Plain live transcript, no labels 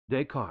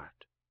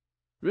Descartes.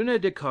 Rene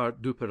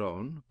Descartes du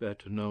Perron,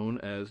 better known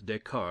as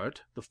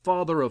Descartes, the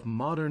father of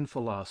modern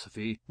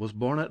philosophy, was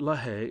born at La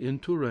Haye, in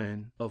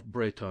Touraine, of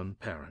Breton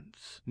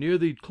parents, near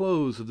the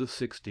close of the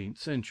 16th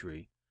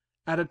century,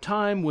 at a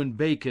time when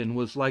Bacon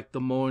was like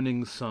the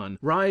morning sun,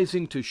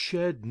 rising to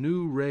shed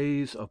new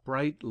rays of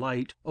bright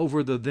light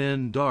over the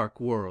then dark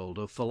world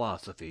of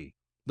philosophy.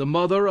 The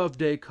mother of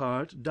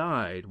Descartes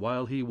died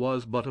while he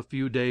was but a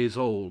few days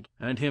old,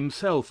 and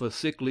himself a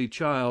sickly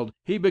child,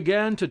 he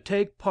began to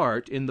take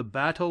part in the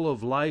battle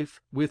of life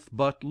with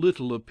but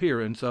little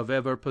appearance of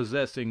ever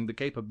possessing the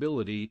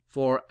capability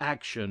for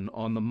action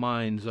on the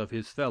minds of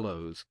his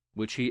fellows,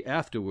 which he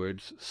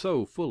afterwards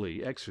so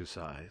fully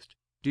exercised.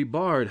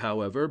 Debarred,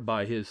 however,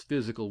 by his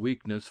physical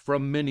weakness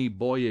from many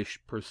boyish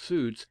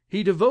pursuits,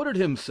 he devoted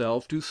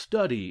himself to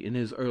study in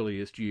his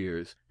earliest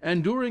years,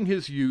 and during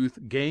his youth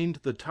gained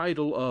the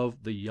title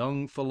of the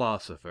young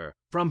philosopher,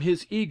 from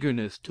his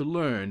eagerness to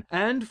learn,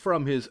 and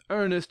from his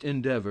earnest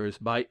endeavors,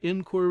 by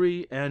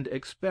inquiry and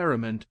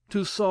experiment,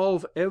 to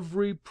solve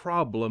every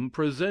problem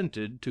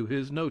presented to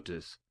his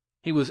notice.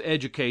 He was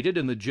educated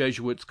in the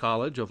Jesuits'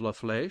 College of La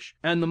Flèche,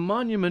 and the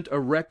monument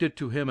erected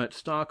to him at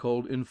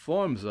Stockholm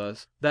informs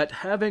us, that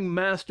having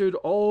mastered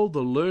all the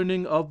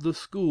learning of the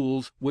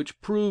schools, which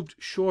proved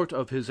short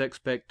of his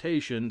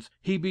expectations,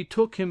 he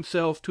betook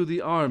himself to the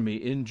army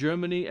in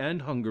Germany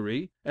and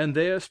Hungary, and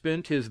there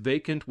spent his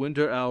vacant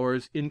winter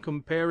hours in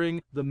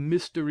comparing the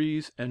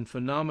mysteries and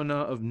phenomena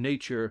of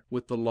nature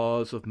with the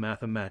laws of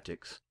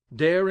mathematics,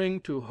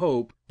 daring to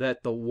hope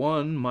that the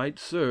one might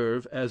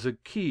serve as a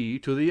key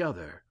to the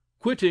other.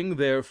 Quitting,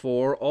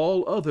 therefore,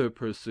 all other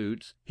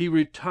pursuits, he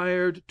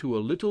retired to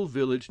a little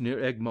village near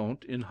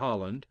Egmont, in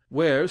Holland,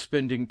 where,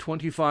 spending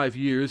 25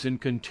 years in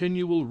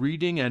continual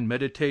reading and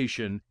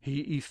meditation,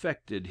 he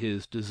effected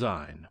his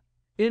design.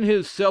 In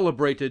his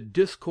celebrated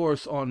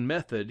Discourse on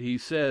Method, he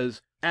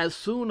says, "As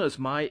soon as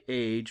my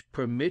age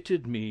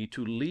permitted me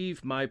to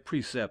leave my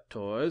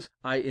preceptors,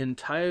 I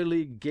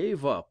entirely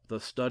gave up the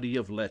study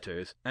of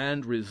letters,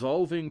 and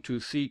resolving to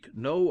seek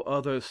no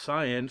other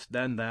science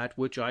than that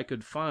which I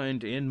could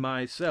find in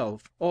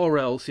myself, or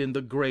else in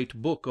the great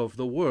book of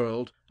the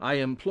world, I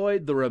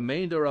employed the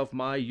remainder of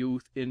my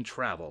youth in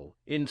travel,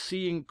 in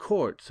seeing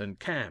courts and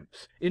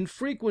camps, in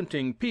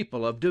frequenting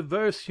people of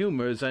diverse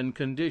humors and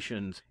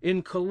conditions,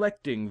 in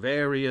collecting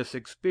various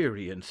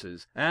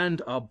experiences,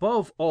 and,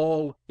 above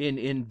all, in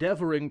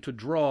endeavoring to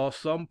draw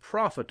some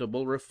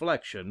profitable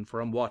reflection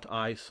from what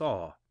I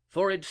saw.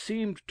 For it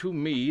seemed to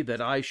me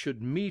that I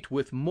should meet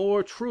with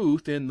more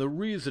truth in the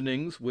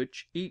reasonings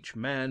which each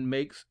man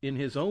makes in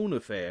his own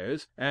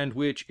affairs, and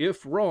which,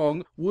 if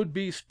wrong, would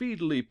be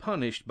speedily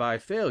punished by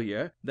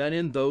failure, than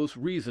in those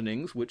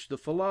reasonings which the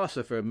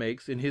philosopher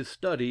makes in his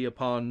study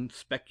upon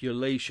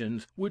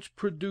speculations which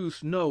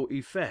produce no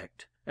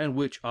effect, and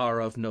which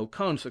are of no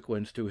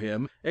consequence to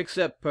him,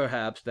 except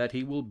perhaps that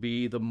he will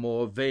be the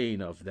more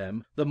vain of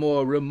them, the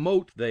more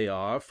remote they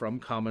are from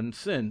common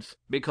sense,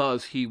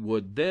 because he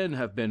would then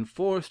have been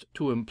forced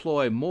to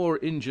employ more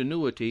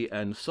ingenuity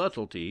and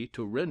subtlety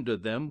to render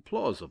them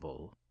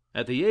plausible."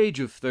 At the age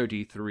of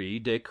 33,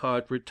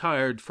 Descartes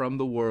retired from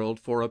the world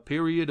for a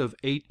period of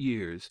 8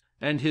 years,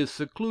 and his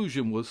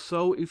seclusion was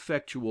so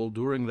effectual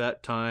during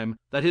that time,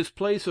 that his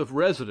place of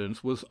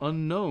residence was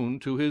unknown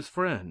to his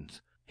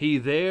friends. He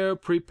there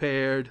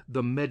prepared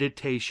the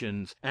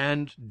Meditations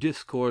and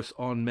Discourse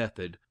on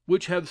Method,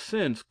 which have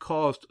since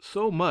caused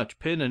so much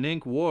pen and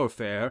ink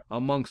warfare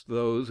amongst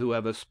those who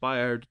have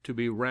aspired to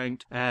be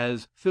ranked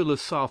as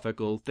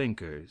philosophical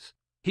thinkers.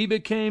 He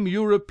became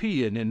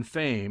European in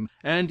fame,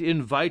 and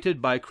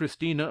invited by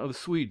Christina of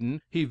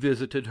Sweden, he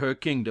visited her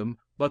kingdom,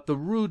 but the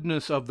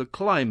rudeness of the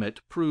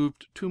climate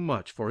proved too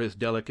much for his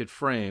delicate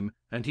frame,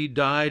 and he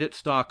died at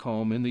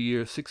Stockholm in the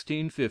year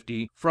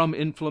 1650, from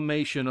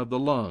inflammation of the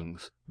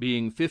lungs,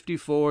 being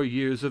 54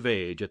 years of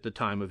age at the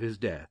time of his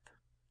death.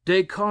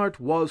 Descartes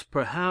was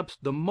perhaps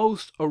the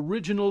most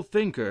original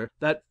thinker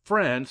that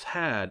France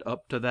had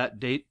up to that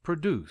date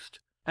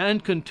produced,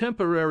 and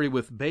contemporary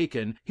with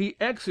Bacon, he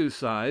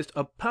exercised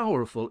a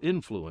powerful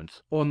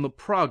influence on the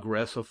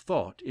progress of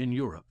thought in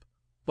Europe.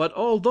 But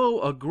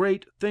although a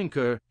great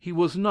thinker, he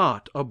was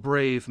not a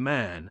brave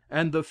man,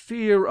 and the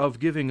fear of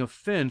giving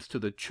offence to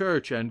the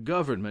church and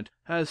government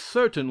has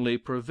certainly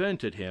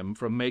prevented him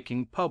from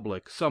making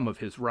public some of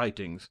his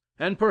writings,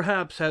 and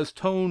perhaps has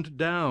toned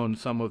down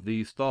some of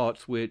these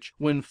thoughts which,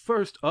 when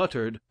first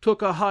uttered,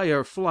 took a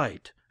higher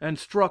flight, and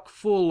struck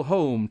full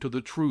home to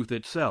the truth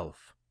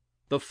itself.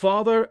 The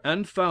father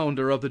and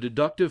founder of the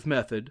deductive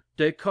method,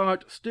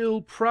 Descartes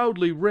still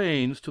proudly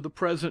reigns to the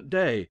present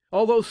day,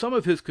 although some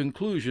of his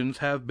conclusions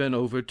have been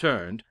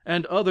overturned,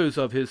 and others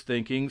of his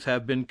thinkings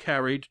have been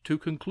carried to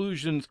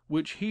conclusions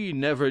which he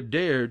never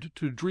dared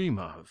to dream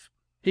of.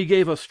 He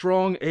gave a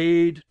strong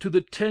aid to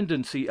the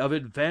tendency of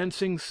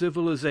advancing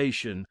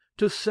civilization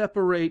to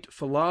separate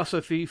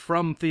philosophy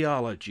from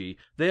theology,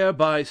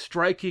 thereby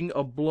striking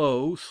a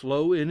blow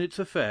slow in its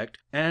effect,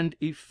 and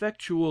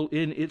effectual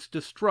in its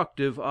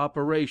destructive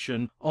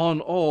operation, on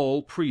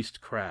all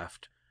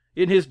priestcraft.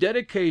 In his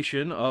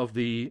dedication of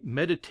the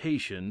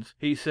Meditations,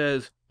 he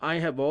says, "I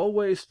have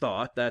always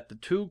thought that the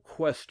two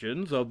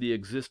questions of the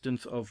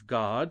existence of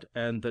God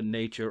and the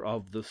nature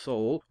of the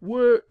soul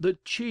were the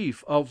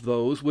chief of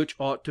those which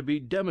ought to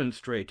be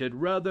demonstrated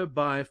rather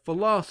by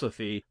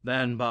philosophy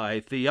than by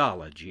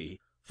theology.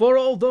 For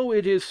although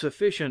it is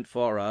sufficient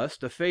for us,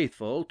 the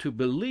faithful, to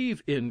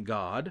believe in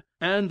God,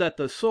 and that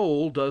the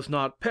soul does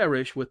not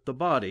perish with the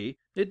body,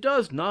 it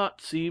does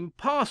not seem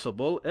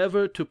possible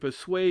ever to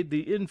persuade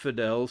the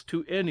infidels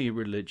to any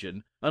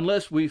religion,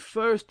 unless we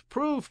first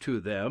prove to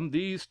them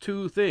these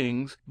two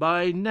things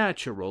by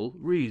natural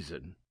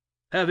reason."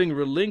 Having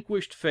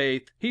relinquished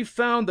faith, he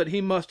found that he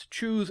must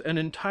choose an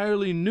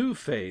entirely new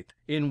faith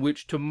in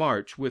which to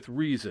march with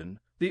reason.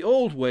 The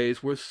old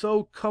ways were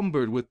so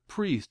cumbered with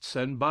priests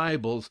and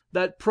Bibles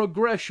that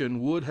progression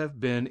would have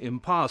been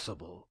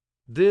impossible.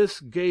 This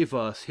gave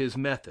us his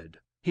method.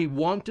 He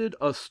wanted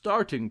a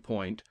starting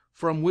point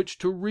from which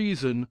to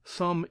reason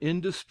some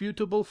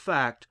indisputable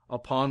fact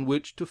upon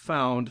which to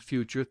found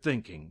future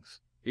thinkings.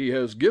 He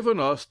has given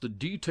us the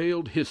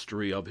detailed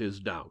history of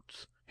his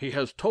doubts. He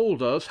has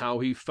told us how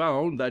he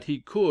found that he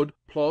could,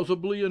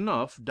 plausibly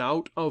enough,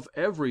 doubt of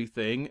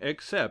everything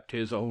except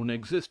his own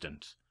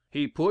existence.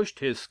 He pushed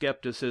his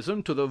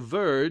skepticism to the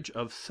verge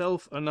of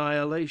self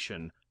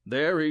annihilation.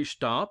 There he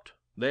stopped.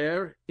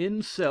 There,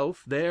 in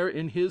self, there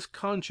in his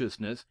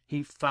consciousness,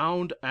 he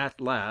found at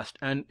last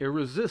an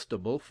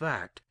irresistible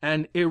fact,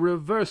 an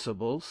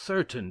irreversible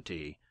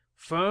certainty.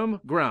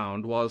 Firm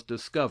ground was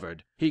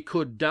discovered. He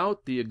could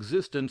doubt the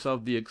existence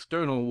of the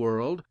external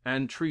world,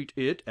 and treat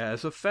it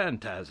as a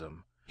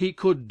phantasm. He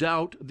could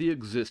doubt the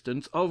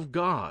existence of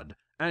God,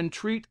 and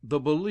treat the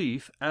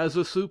belief as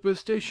a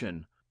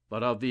superstition.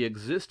 But of the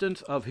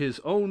existence of his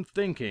own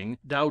thinking,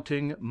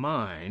 doubting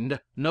mind,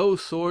 no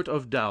sort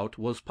of doubt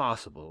was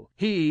possible.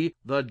 He,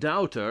 the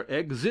doubter,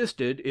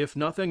 existed if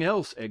nothing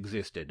else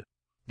existed.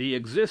 The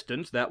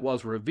existence that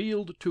was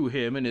revealed to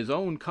him in his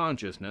own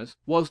consciousness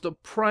was the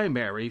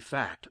primary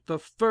fact, the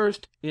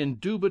first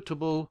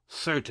indubitable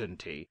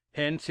certainty.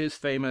 Hence his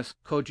famous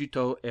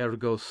Cogito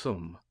ergo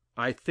sum.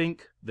 I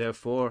think,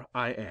 therefore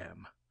I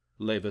am.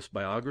 Levis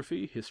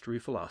Biography, History,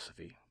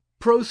 Philosophy.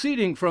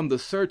 Proceeding from the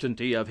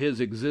certainty of his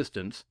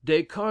existence,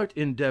 Descartes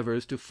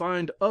endeavors to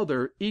find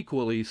other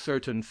equally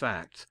certain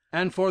facts,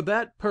 and for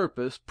that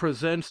purpose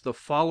presents the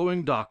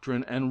following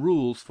doctrine and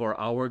rules for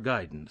our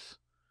guidance.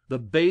 The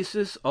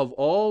basis of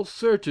all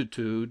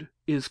certitude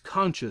is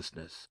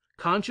consciousness.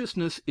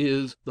 Consciousness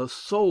is the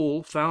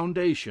sole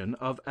foundation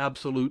of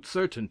absolute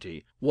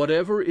certainty.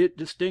 Whatever it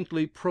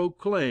distinctly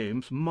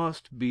proclaims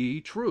must be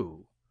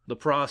true. The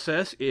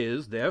process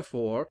is,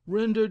 therefore,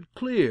 rendered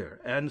clear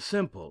and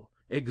simple.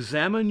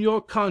 Examine your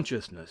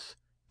consciousness.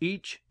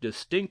 Each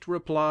distinct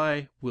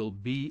reply will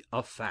be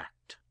a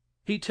fact.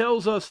 He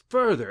tells us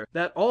further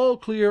that all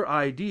clear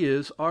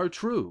ideas are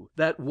true,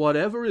 that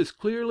whatever is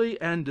clearly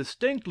and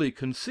distinctly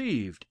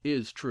conceived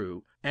is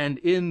true, and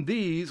in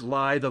these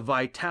lie the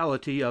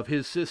vitality of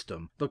his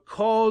system, the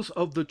cause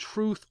of the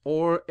truth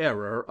or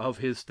error of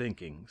his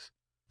thinkings.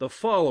 The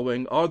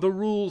following are the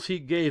rules he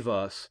gave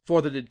us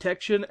for the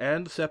detection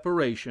and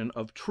separation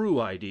of true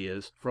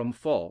ideas from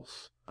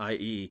false,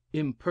 i.e.,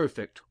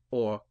 imperfect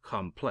or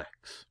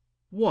complex.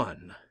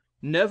 1.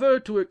 Never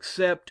to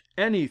accept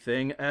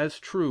anything as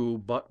true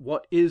but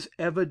what is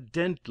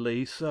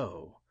evidently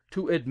so.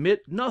 To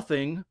admit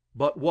nothing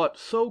but what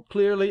so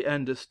clearly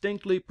and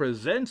distinctly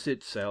presents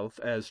itself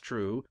as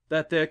true,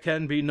 that there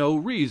can be no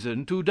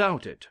reason to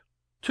doubt it.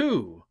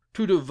 2.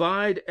 To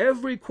divide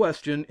every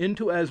question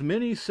into as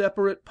many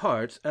separate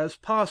parts as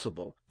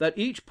possible, that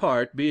each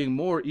part being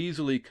more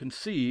easily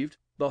conceived,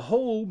 the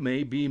whole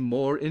may be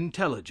more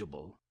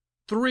intelligible.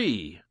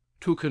 3.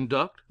 To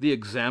conduct the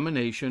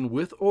examination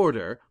with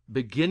order,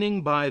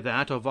 beginning by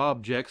that of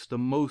objects the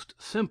most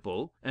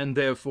simple, and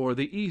therefore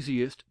the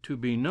easiest to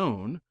be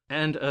known,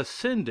 and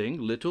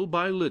ascending little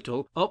by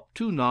little up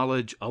to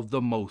knowledge of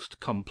the most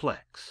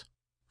complex.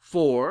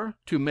 4.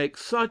 To make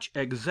such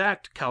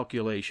exact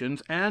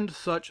calculations and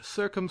such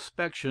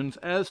circumspections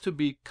as to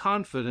be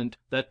confident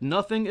that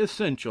nothing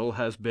essential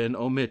has been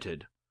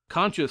omitted.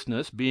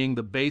 Consciousness being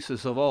the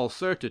basis of all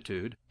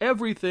certitude,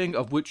 everything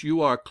of which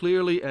you are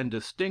clearly and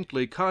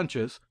distinctly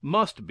conscious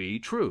must be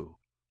true.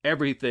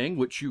 Everything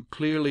which you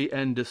clearly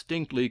and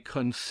distinctly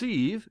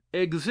conceive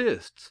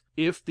exists,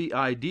 if the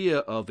idea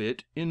of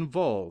it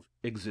involve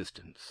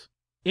existence.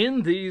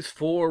 In these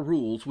 4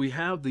 rules we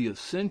have the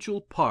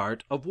essential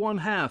part of one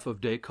half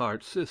of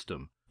Descartes'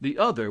 system. The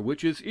other,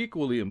 which is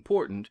equally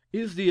important,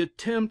 is the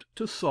attempt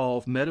to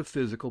solve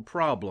metaphysical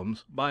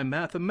problems by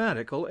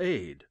mathematical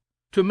aid.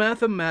 To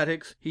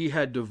mathematics he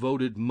had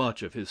devoted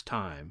much of his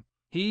time.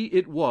 He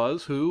it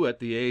was who, at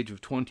the age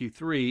of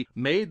 23,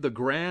 made the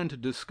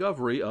grand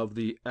discovery of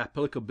the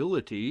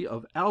applicability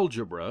of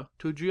algebra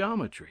to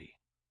geometry.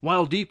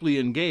 While deeply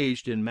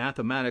engaged in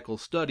mathematical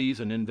studies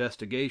and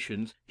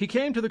investigations, he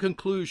came to the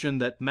conclusion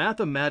that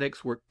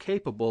mathematics were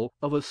capable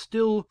of a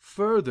still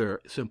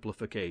further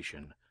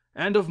simplification,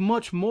 and of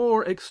much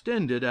more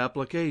extended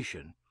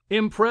application.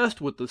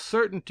 Impressed with the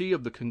certainty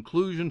of the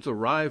conclusions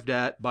arrived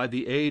at by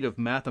the aid of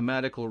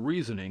mathematical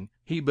reasoning,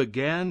 he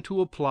began to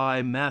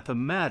apply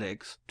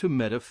mathematics to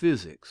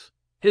metaphysics.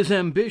 His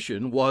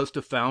ambition was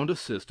to found a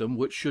system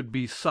which should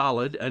be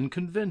solid and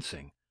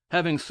convincing.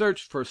 Having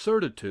searched for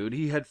certitude,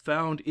 he had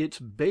found its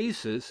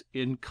basis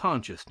in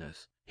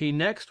consciousness. He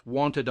next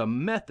wanted a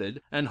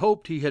method, and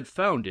hoped he had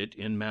found it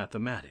in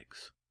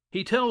mathematics.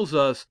 He tells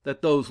us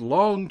that those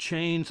long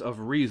chains of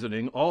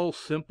reasoning, all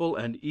simple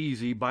and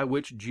easy, by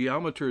which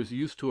geometers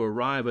used to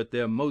arrive at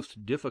their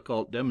most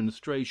difficult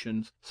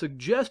demonstrations,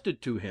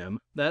 suggested to him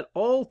that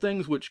all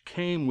things which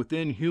came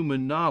within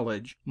human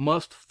knowledge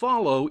must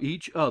follow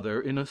each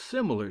other in a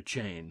similar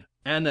chain,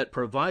 and that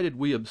provided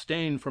we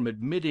abstain from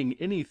admitting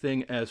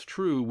anything as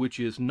true which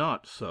is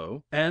not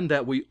so, and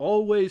that we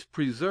always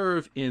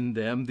preserve in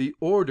them the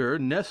order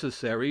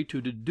necessary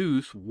to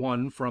deduce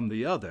one from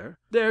the other,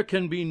 there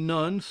can be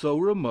none so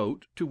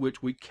remote to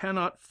which we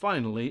cannot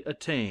finally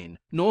attain,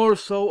 nor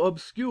so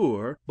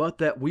obscure but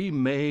that we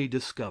may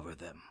discover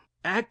them.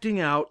 Acting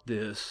out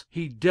this,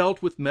 he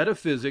dealt with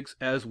metaphysics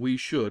as we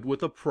should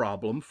with a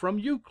problem from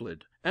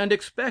Euclid, and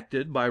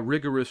expected by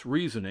rigorous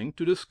reasoning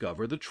to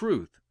discover the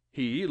truth.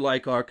 He,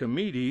 like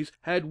Archimedes,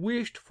 had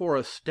wished for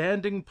a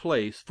standing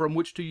place from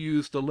which to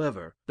use the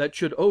lever, that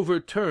should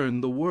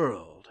overturn the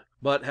world;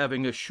 but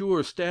having a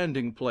sure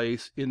standing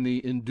place in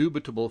the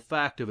indubitable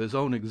fact of his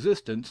own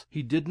existence,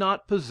 he did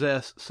not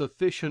possess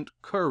sufficient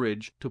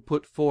courage to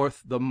put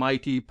forth the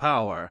mighty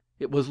power.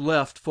 It was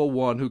left for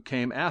one who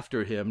came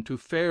after him to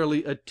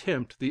fairly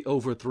attempt the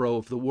overthrow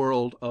of the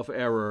world of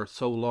error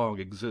so long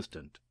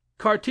existent.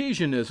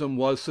 Cartesianism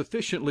was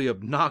sufficiently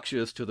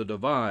obnoxious to the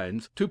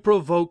divines to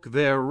provoke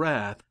their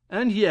wrath,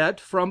 and yet,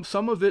 from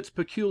some of its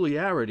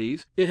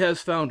peculiarities, it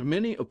has found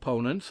many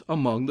opponents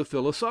among the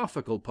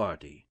philosophical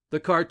party. The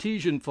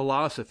Cartesian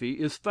philosophy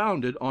is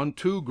founded on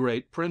two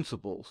great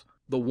principles,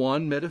 the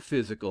one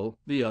metaphysical,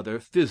 the other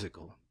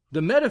physical.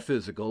 The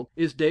metaphysical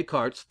is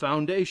Descartes'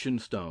 foundation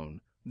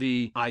stone,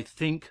 the "I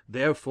think,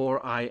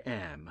 therefore I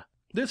am."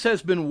 This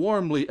has been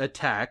warmly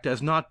attacked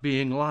as not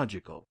being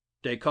logical.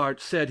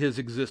 Descartes said his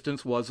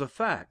existence was a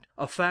fact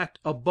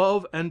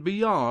above and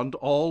beyond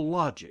all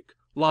logic.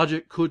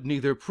 Logic could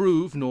neither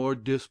prove nor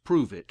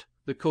disprove it.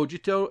 The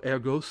Cogito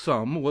ergo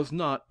sum was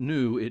not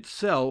new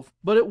itself,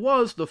 but it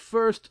was the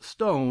first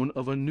stone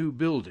of a new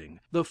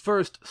building, the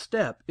first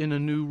step in a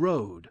new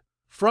road.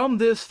 From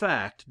this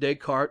fact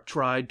Descartes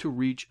tried to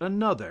reach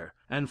another,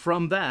 and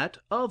from that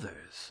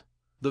others.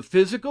 The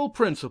physical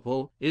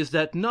principle is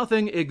that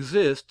nothing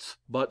exists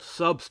but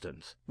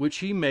substance, which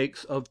he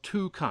makes of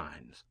two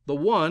kinds: the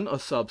one a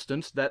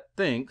substance that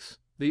thinks,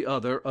 the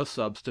other a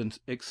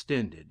substance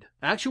extended.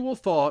 Actual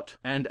thought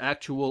and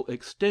actual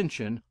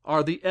extension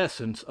are the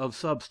essence of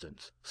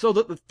substance, so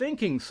that the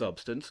thinking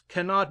substance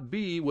cannot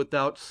be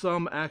without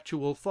some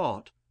actual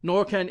thought,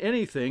 nor can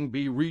anything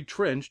be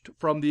retrenched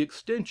from the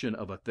extension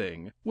of a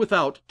thing,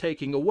 without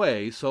taking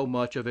away so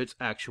much of its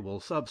actual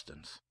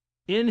substance.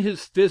 In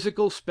his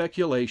physical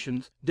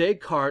speculations,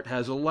 Descartes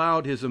has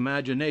allowed his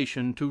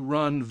imagination to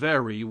run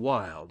very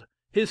wild.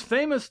 His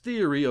famous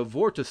theory of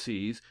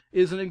vortices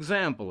is an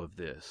example of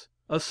this.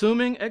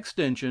 Assuming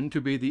extension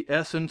to be the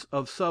essence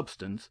of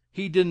substance,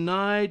 he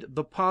denied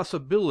the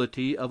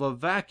possibility of a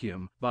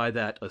vacuum by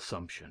that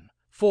assumption.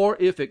 For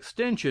if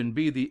extension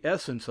be the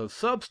essence of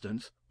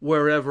substance,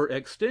 wherever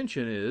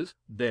extension is,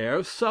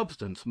 there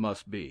substance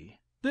must be.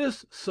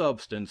 This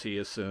substance he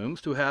assumes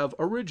to have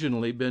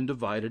originally been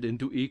divided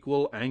into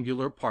equal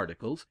angular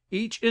particles,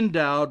 each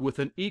endowed with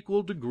an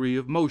equal degree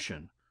of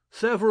motion.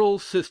 Several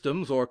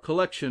systems or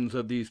collections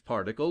of these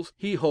particles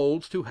he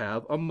holds to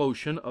have a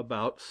motion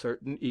about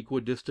certain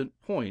equidistant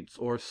points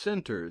or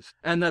centers,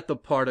 and that the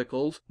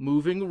particles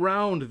moving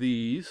round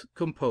these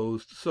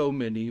composed so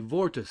many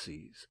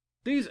vortices.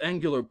 These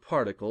angular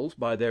particles,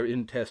 by their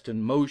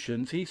intestine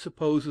motions, he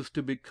supposes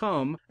to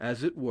become,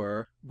 as it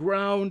were,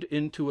 ground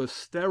into a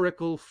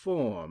spherical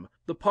form.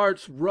 The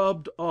parts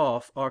rubbed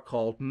off are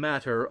called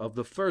matter of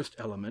the first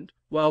element,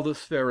 while the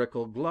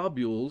spherical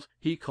globules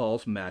he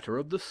calls matter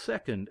of the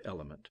second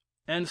element.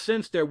 And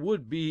since there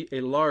would be a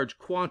large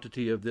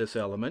quantity of this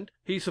element,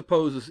 he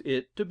supposes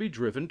it to be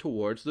driven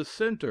towards the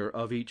center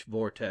of each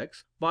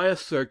vortex by a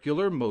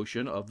circular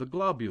motion of the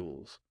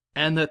globules,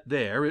 and that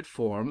there it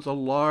forms a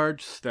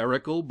large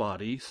spherical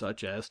body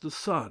such as the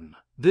sun.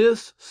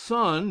 This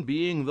sun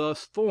being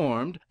thus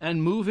formed,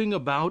 and moving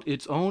about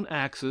its own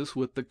axis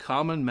with the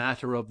common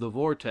matter of the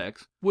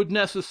vortex, would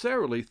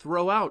necessarily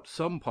throw out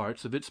some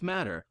parts of its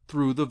matter,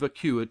 through the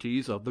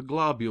vacuities of the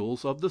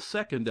globules of the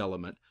second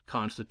element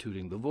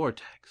constituting the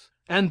vortex,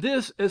 and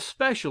this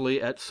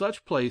especially at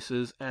such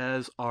places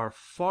as are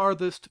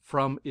farthest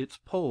from its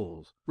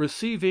poles,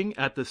 receiving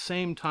at the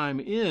same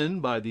time in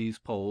by these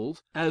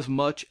poles as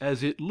much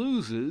as it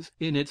loses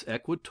in its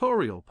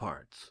equatorial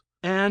parts.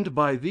 And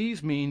by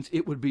these means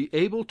it would be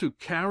able to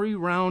carry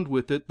round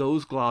with it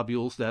those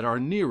globules that are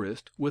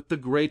nearest with the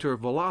greater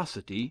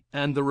velocity,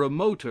 and the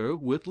remoter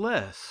with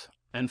less.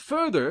 And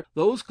further,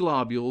 those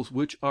globules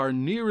which are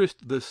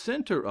nearest the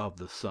center of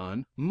the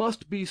sun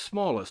must be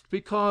smallest,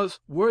 because,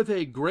 were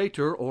they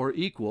greater or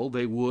equal,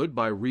 they would,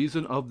 by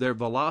reason of their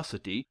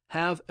velocity,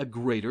 have a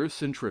greater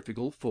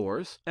centrifugal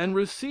force, and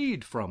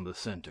recede from the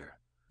center.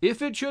 If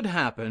it should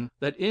happen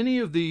that any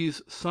of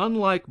these sun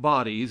like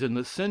bodies in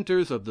the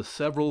centers of the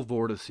several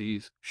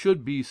vortices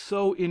should be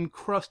so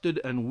incrusted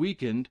and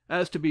weakened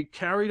as to be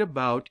carried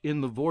about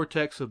in the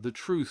vortex of the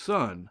true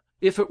sun,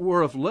 if it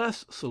were of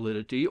less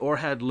solidity, or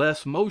had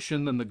less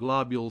motion than the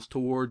globules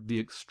toward the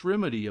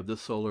extremity of the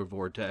solar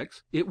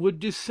vortex, it would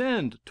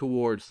descend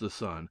towards the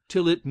sun,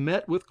 till it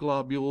met with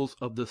globules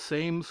of the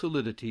same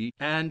solidity,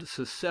 and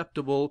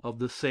susceptible of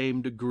the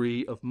same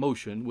degree of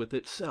motion with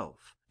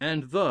itself;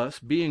 and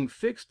thus, being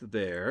fixed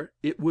there,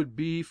 it would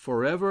be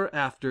forever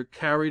after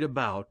carried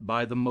about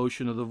by the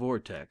motion of the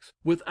vortex,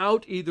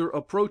 without either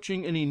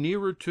approaching any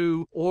nearer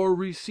to, or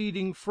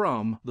receding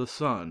from the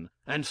sun,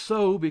 and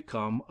so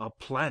become a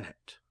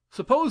planet.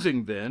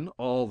 Supposing, then,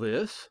 all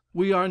this,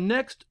 we are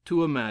next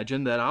to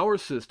imagine that our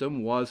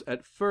system was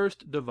at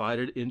first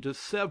divided into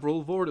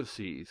several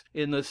vortices,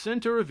 in the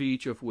center of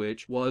each of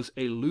which was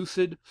a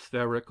lucid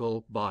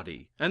spherical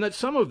body, and that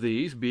some of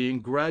these,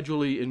 being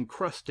gradually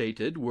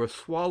incrustated, were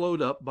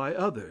swallowed up by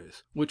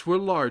others, which were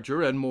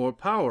larger and more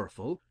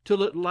powerful,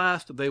 till at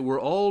last they were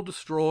all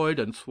destroyed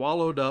and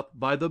swallowed up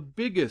by the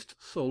biggest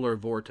solar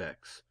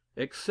vortex,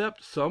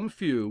 except some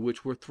few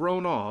which were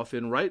thrown off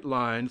in right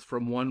lines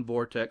from one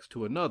vortex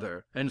to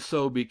another, and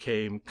so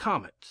became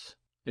comets.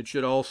 It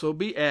should also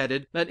be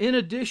added, that in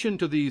addition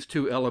to these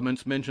two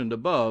elements mentioned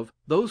above,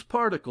 those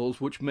particles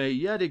which may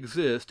yet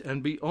exist,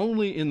 and be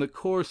only in the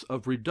course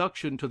of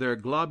reduction to their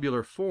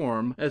globular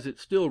form, as it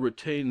still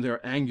retain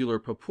their angular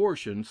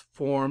proportions,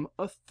 form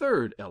a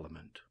third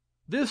element.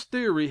 This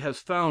theory has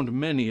found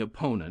many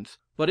opponents,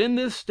 but in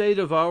this state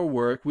of our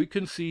work we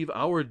conceive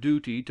our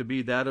duty to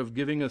be that of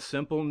giving a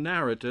simple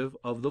narrative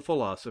of the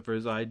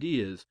philosopher's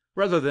ideas,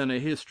 rather than a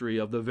history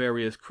of the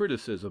various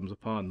criticisms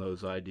upon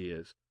those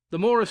ideas; the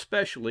more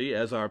especially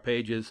as our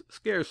pages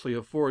scarcely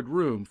afford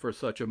room for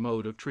such a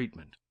mode of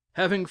treatment.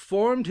 Having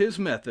formed his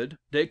method,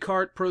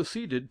 Descartes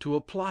proceeded to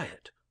apply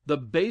it. The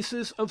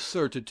basis of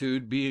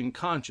certitude being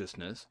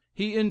consciousness,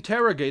 he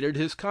interrogated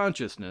his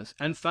consciousness,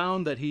 and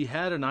found that he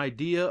had an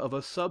idea of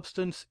a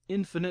substance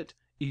infinite,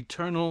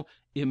 eternal,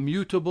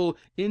 immutable,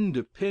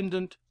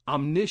 independent,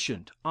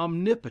 omniscient,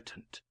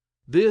 omnipotent.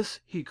 This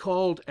he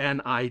called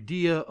an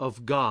idea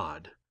of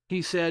God.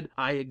 He said,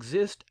 "I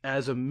exist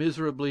as a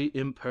miserably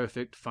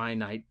imperfect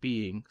finite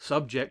being,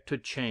 subject to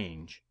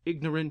change,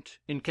 ignorant,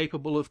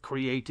 incapable of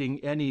creating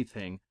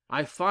anything.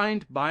 I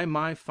find by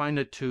my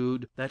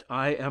finitude that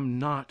I am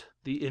not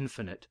the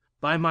infinite,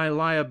 by my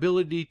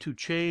liability to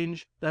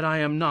change that I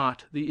am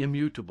not the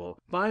immutable,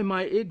 by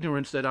my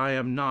ignorance that I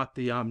am not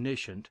the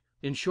omniscient,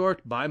 in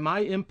short, by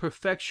my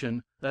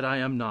imperfection that I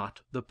am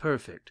not the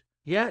perfect.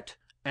 Yet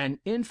an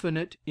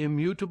infinite,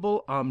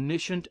 immutable,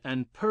 omniscient,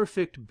 and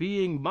perfect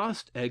being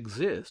must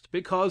exist,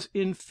 because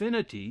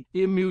infinity,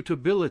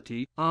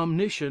 immutability,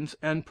 omniscience,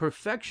 and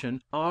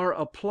perfection are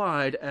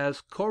applied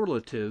as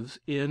correlatives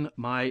in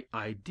my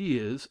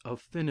ideas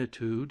of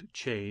finitude,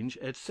 change,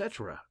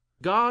 etc.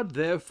 God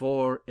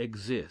therefore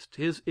exists.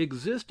 His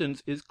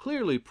existence is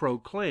clearly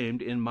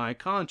proclaimed in my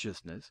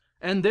consciousness,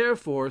 and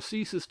therefore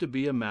ceases to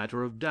be a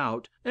matter of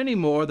doubt, any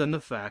more than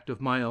the fact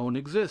of my own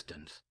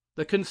existence.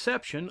 The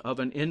conception of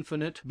an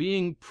infinite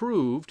being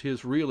proved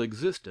his real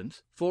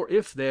existence, for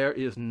if there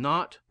is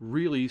not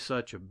really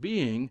such a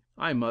being,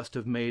 I must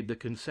have made the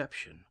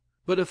conception.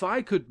 But if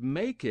I could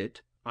make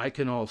it, I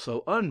can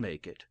also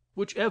unmake it,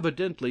 which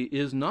evidently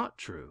is not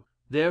true.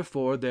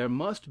 Therefore there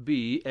must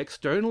be,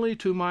 externally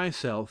to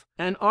myself,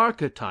 an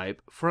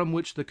archetype from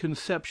which the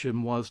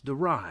conception was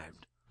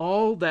derived.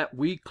 All that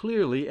we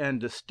clearly and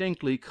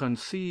distinctly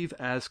conceive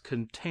as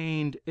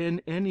contained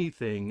in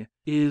anything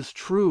is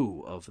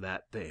true of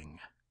that thing.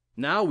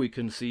 Now we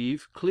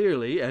conceive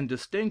clearly and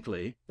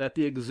distinctly that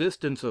the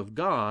existence of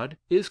God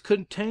is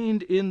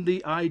contained in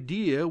the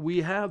idea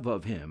we have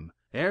of him.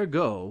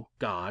 Ergo,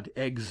 God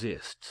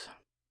exists."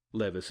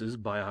 Lewis's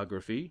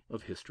Biography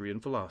of History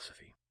and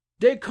Philosophy.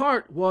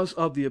 Descartes was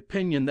of the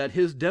opinion that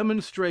his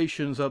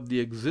demonstrations of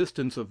the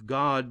existence of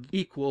God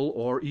equal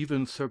or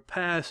even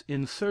surpass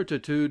in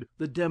certitude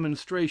the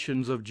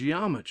demonstrations of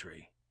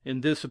geometry. In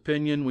this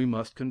opinion, we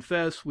must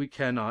confess, we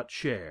cannot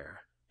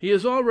share. He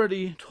has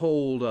already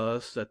told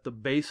us that the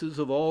basis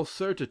of all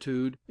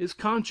certitude is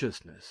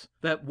consciousness,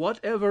 that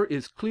whatever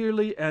is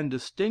clearly and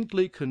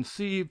distinctly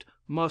conceived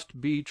must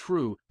be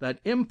true, that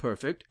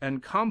imperfect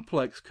and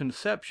complex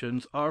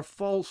conceptions are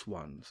false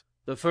ones.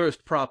 The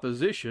first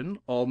proposition,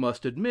 all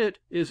must admit,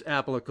 is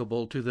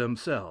applicable to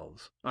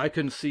themselves. I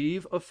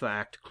conceive a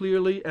fact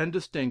clearly and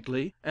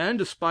distinctly, and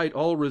despite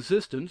all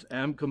resistance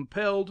am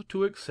compelled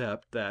to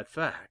accept that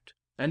fact.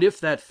 And if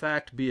that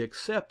fact be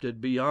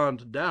accepted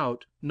beyond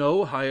doubt,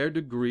 no higher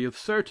degree of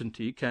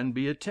certainty can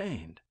be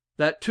attained.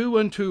 That 2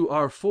 and 2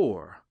 are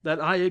 4, that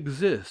I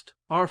exist,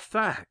 are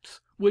facts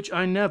which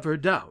I never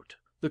doubt.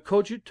 The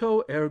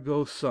cogito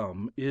ergo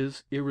sum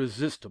is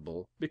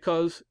irresistible,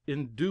 because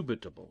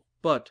indubitable;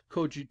 but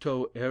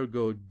cogito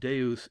ergo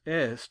Deus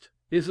est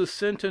is a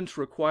sentence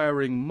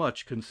requiring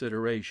much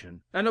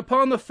consideration, and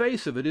upon the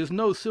face of it is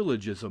no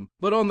syllogism,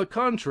 but on the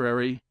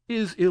contrary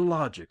is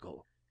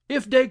illogical.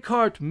 If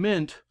Descartes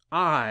meant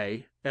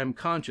I am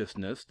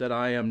consciousness, that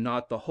I am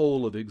not the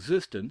whole of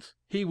existence,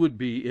 he would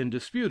be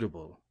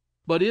indisputable.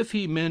 But if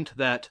he meant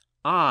that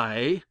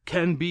I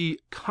can be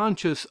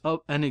conscious of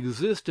an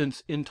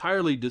existence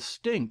entirely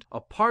distinct,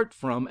 apart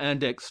from,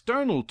 and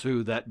external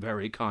to that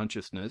very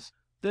consciousness,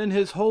 then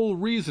his whole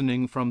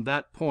reasoning from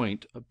that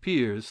point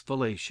appears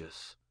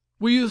fallacious.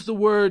 We use the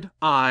word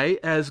I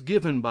as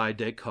given by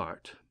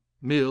Descartes.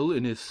 Mill,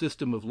 in his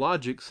System of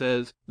Logic,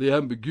 says, "The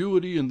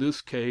ambiguity in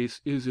this case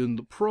is in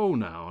the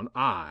pronoun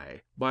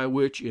I, by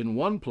which in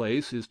one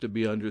place is to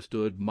be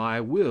understood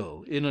my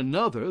will, in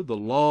another the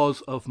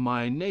laws of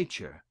my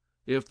nature.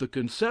 If the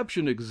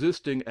conception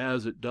existing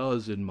as it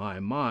does in my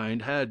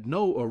mind had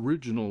no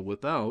original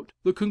without,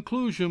 the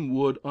conclusion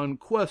would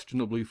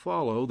unquestionably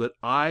follow that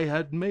I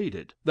had made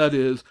it; that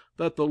is,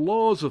 that the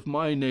laws of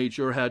my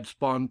nature had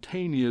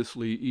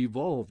spontaneously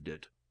evolved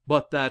it.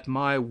 But that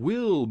my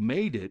will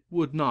made it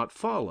would not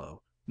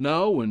follow.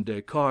 Now, when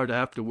Descartes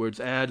afterwards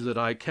adds that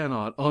I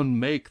cannot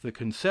unmake the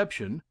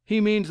conception,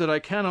 he means that I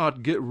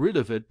cannot get rid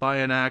of it by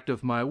an act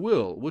of my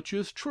will, which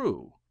is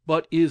true,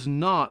 but is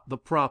not the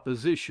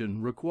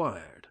proposition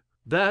required.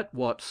 That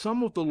what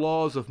some of the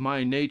laws of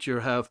my nature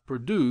have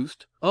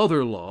produced,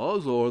 other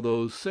laws, or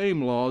those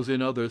same laws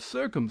in other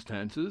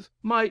circumstances,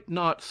 might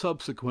not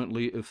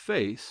subsequently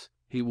efface,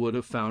 he would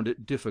have found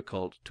it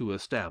difficult to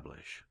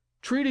establish."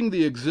 Treating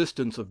the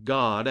existence of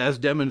God as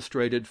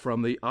demonstrated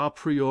from the a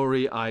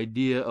priori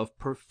idea of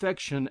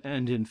perfection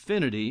and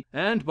infinity,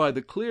 and by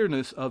the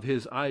clearness of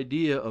his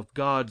idea of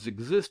God's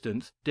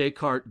existence,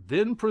 Descartes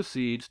then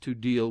proceeds to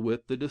deal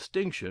with the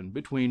distinction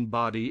between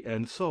body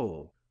and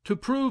soul. To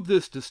prove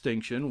this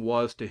distinction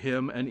was to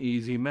him an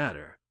easy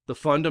matter. The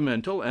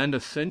fundamental and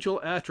essential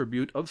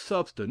attribute of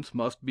substance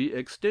must be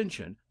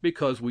extension,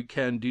 because we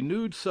can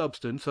denude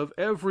substance of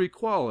every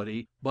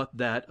quality but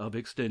that of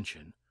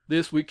extension.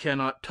 This we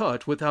cannot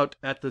touch without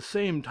at the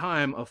same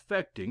time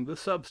affecting the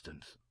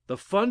substance. The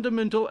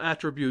fundamental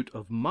attribute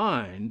of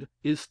mind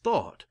is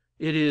thought.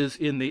 It is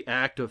in the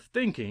act of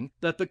thinking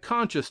that the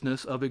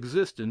consciousness of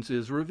existence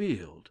is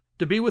revealed.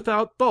 To be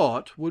without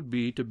thought would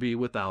be to be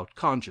without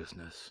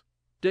consciousness.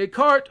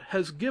 Descartes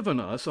has given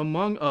us,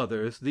 among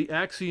others, the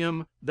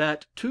axiom,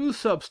 that two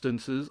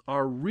substances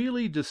are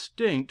really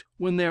distinct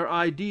when their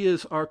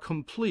ideas are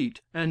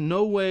complete, and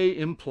no way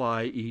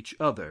imply each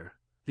other.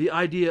 The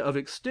idea of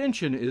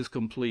extension is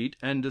complete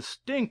and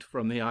distinct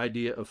from the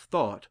idea of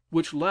thought,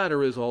 which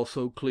latter is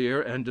also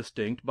clear and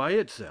distinct by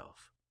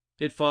itself.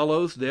 It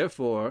follows,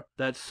 therefore,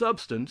 that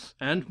substance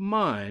and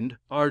mind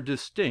are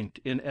distinct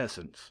in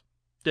essence.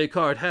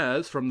 Descartes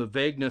has, from the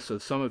vagueness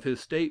of some of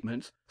his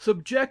statements,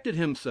 subjected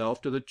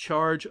himself to the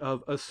charge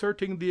of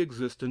asserting the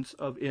existence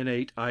of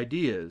innate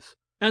ideas,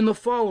 and the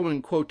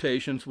following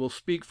quotations will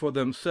speak for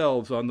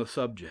themselves on the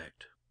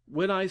subject.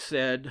 When I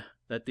said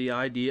that the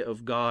idea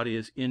of God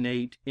is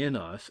innate in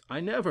us, I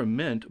never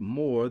meant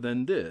more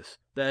than this,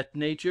 that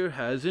nature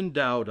has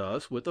endowed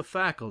us with a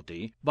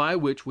faculty by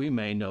which we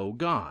may know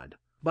God.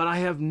 But I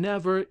have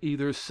never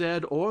either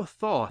said or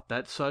thought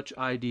that such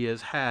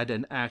ideas had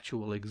an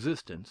actual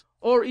existence,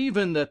 or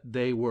even that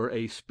they were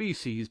a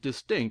species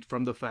distinct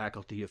from the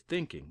faculty of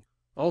thinking.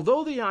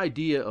 Although the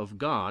idea of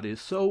God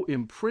is so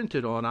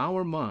imprinted on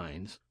our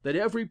minds that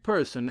every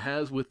person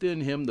has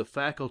within him the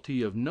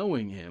faculty of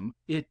knowing him,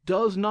 it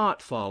does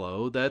not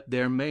follow that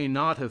there may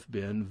not have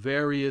been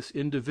various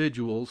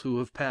individuals who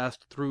have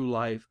passed through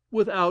life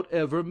without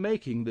ever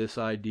making this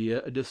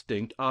idea a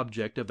distinct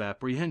object of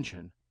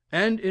apprehension.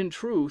 And in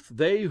truth,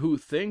 they who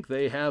think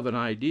they have an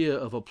idea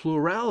of a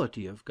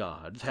plurality of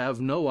gods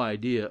have no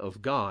idea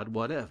of God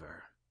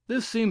whatever.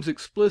 This seems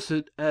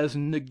explicit as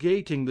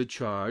negating the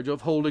charge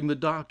of holding the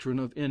doctrine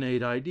of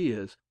innate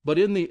ideas, but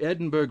in the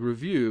Edinburgh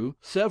Review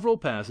several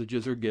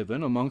passages are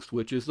given, amongst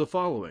which is the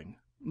following: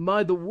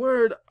 "By the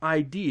word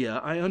idea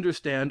I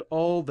understand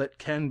all that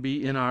can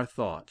be in our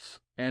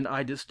thoughts, and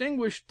I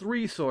distinguish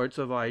three sorts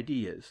of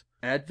ideas: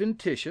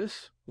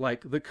 adventitious,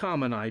 like the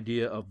common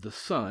idea of the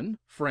sun,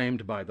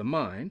 framed by the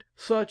mind,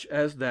 such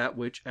as that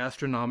which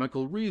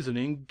astronomical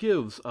reasoning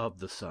gives of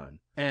the sun;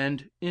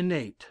 and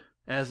innate,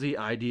 as the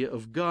idea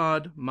of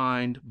God,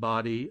 mind,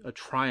 body, a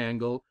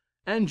triangle,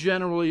 and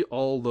generally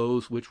all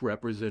those which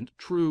represent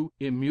true,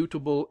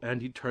 immutable,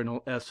 and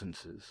eternal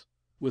essences."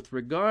 With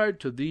regard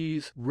to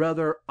these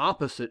rather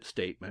opposite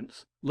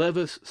statements,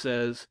 Lewes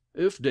says,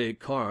 "If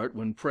Descartes,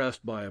 when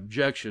pressed by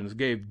objections,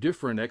 gave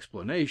different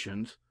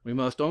explanations, we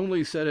must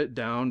only set it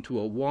down to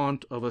a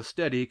want of a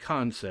steady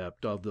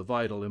concept of the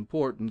vital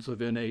importance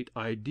of innate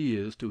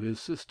ideas to his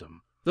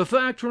system. The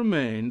fact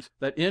remains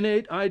that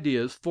innate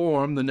ideas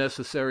form the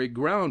necessary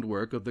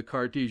groundwork of the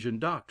Cartesian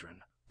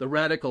doctrine. The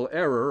radical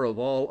error of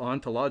all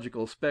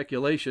ontological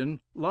speculation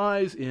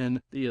lies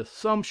in the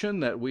assumption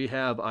that we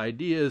have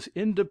ideas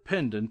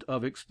independent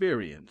of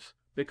experience.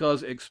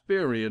 because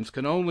experience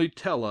can only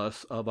tell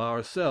us of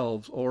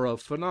ourselves or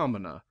of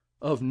phenomena.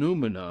 Of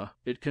noumena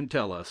it can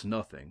tell us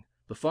nothing.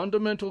 The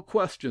fundamental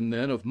question,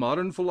 then, of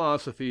modern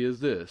philosophy is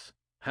this: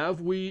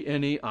 have we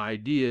any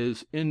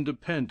ideas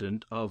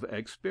independent of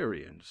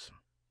experience?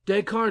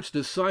 Descartes'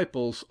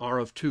 disciples are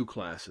of two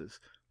classes: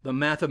 the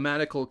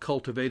mathematical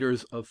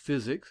cultivators of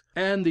physics,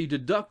 and the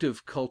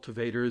deductive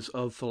cultivators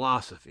of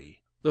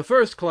philosophy. The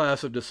first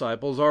class of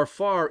disciples are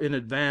far in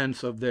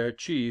advance of their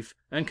chief,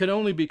 and can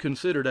only be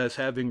considered as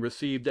having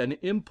received an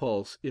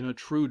impulse in a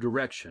true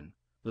direction.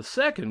 The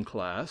second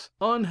class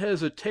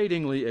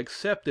unhesitatingly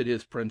accepted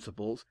his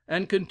principles,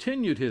 and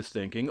continued his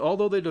thinking,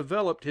 although they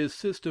developed his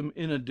system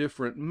in a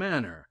different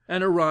manner,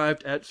 and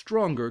arrived at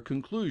stronger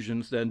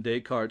conclusions than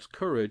Descartes'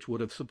 courage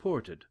would have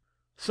supported.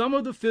 Some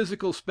of the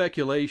physical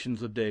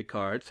speculations of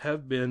Descartes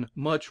have been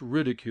much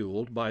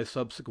ridiculed by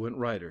subsequent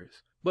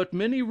writers. But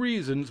many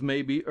reasons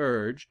may be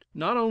urged,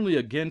 not only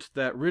against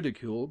that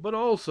ridicule, but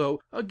also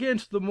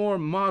against the more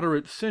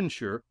moderate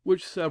censure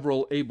which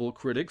several able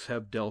critics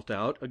have dealt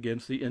out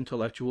against the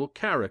intellectual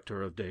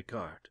character of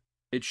Descartes.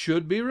 It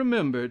should be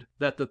remembered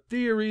that the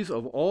theories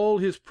of all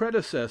his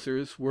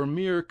predecessors were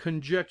mere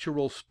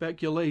conjectural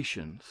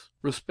speculations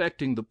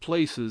respecting the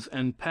places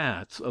and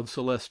paths of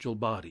celestial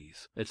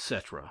bodies,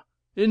 etc.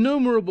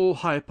 Innumerable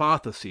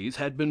hypotheses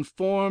had been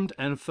formed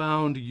and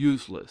found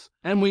useless,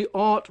 and we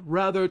ought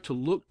rather to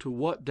look to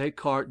what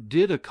Descartes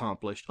did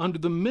accomplish under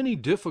the many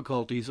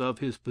difficulties of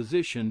his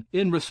position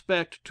in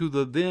respect to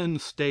the then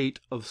state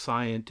of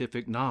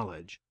scientific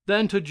knowledge,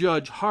 than to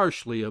judge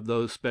harshly of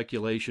those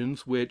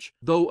speculations which,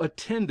 though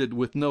attended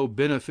with no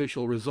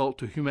beneficial result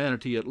to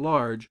humanity at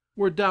large,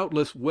 were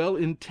doubtless well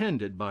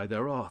intended by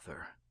their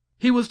author.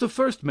 He was the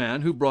first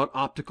man who brought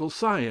optical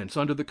science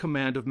under the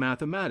command of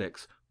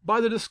mathematics, by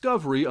the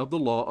discovery of the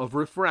law of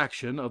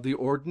refraction of the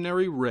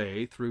ordinary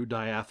ray through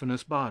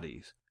diaphanous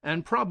bodies;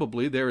 and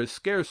probably there is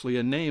scarcely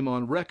a name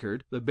on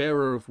record, the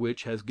bearer of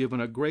which has given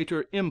a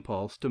greater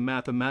impulse to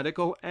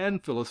mathematical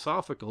and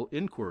philosophical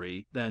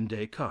inquiry than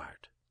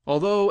Descartes.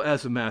 Although,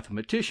 as a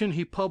mathematician,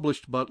 he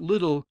published but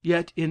little,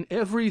 yet in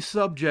every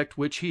subject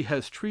which he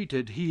has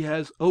treated he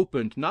has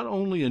opened not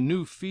only a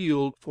new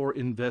field for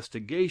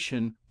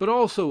investigation, but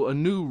also a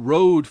new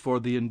road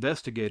for the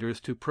investigators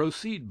to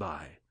proceed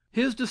by.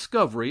 His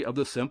discovery of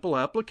the simple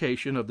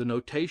application of the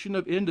notation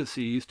of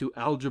indices to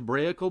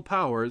algebraical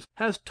powers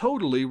has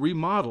totally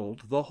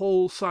remodeled the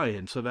whole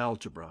science of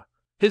algebra.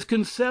 His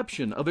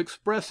conception of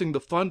expressing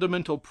the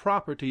fundamental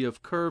property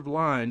of curved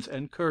lines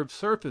and curved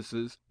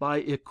surfaces by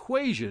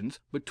equations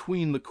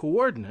between the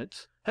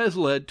coordinates has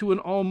led to an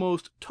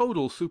almost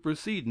total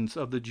supersedence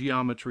of the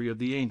geometry of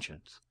the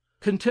ancients.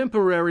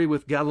 Contemporary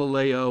with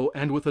Galileo,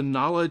 and with a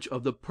knowledge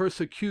of the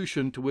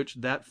persecution to which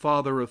that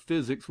father of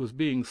physics was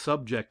being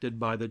subjected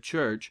by the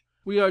Church,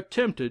 we are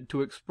tempted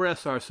to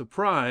express our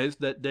surprise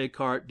that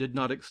Descartes did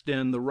not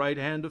extend the right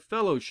hand of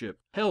fellowship,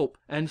 help,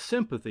 and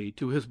sympathy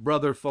to his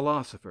brother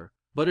philosopher.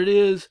 But it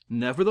is,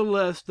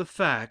 nevertheless, the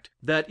fact,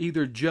 that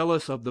either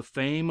jealous of the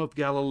fame of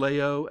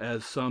Galileo,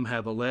 as some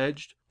have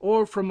alleged,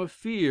 or from a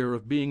fear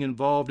of being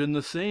involved in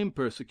the same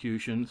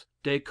persecutions,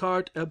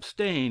 Descartes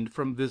abstained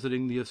from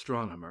visiting the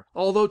astronomer,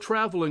 although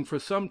travelling for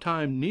some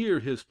time near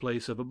his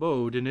place of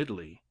abode in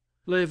Italy.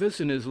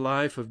 Lewis, in his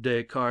Life of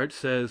Descartes,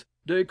 says,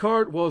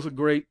 "Descartes was a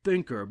great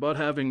thinker, but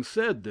having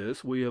said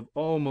this, we have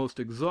almost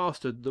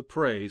exhausted the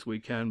praise we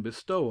can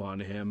bestow on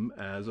him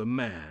as a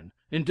man.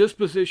 In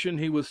disposition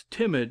he was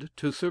timid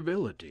to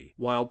servility.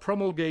 While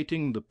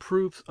promulgating the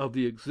proofs of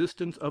the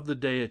existence of the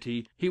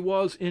Deity, he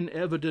was in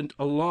evident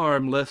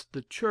alarm lest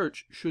the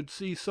Church should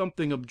see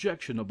something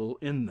objectionable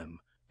in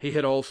them. He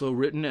had also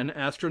written an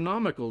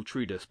astronomical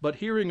treatise, but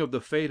hearing of the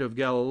fate of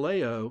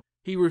Galileo,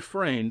 he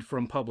refrained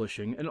from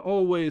publishing, and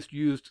always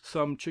used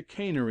some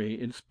chicanery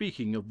in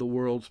speaking of the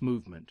world's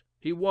movement.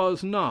 He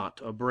was not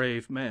a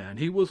brave man.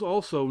 He was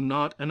also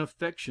not an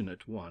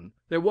affectionate one.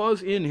 There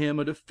was in him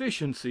a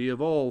deficiency of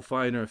all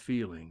finer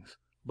feelings.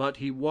 But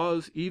he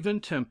was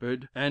even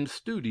tempered, and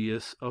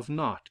studious of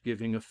not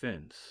giving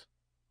offence."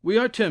 We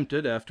are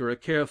tempted, after a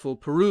careful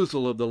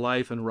perusal of the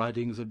life and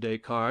writings of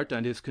Descartes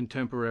and his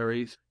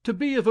contemporaries, to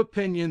be of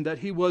opinion that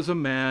he was a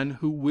man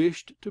who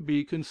wished to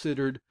be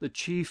considered the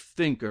chief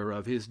thinker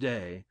of his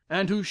day,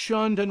 and who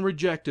shunned and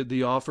rejected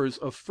the offers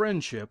of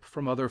friendship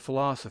from other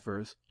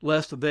philosophers,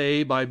 lest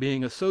they, by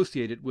being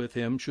associated with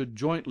him, should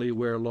jointly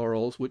wear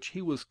laurels which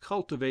he was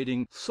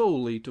cultivating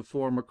solely to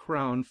form a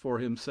crown for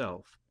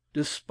himself.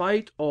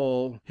 Despite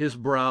all, his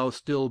brow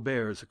still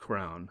bears a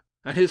crown,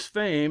 and his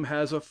fame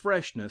has a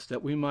freshness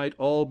that we might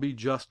all be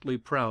justly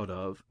proud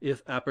of,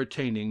 if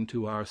appertaining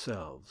to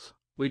ourselves.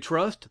 We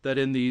trust that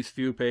in these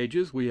few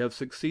pages we have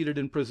succeeded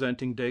in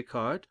presenting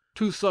Descartes,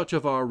 to such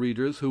of our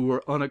readers who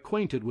were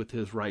unacquainted with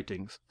his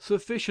writings,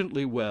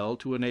 sufficiently well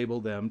to enable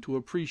them to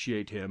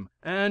appreciate him,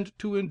 and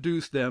to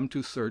induce them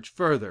to search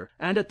further;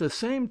 and at the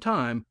same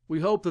time, we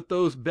hope that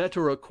those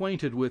better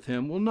acquainted with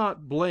him will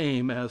not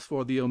blame as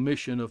for the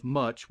omission of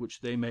much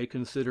which they may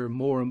consider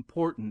more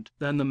important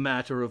than the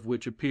matter of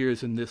which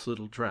appears in this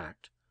little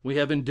tract. We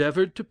have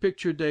endeavored to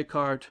picture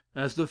Descartes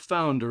as the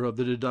founder of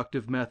the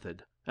deductive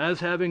method,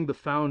 as having the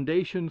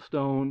foundation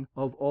stone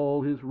of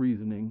all his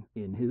reasoning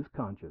in his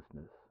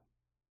consciousness.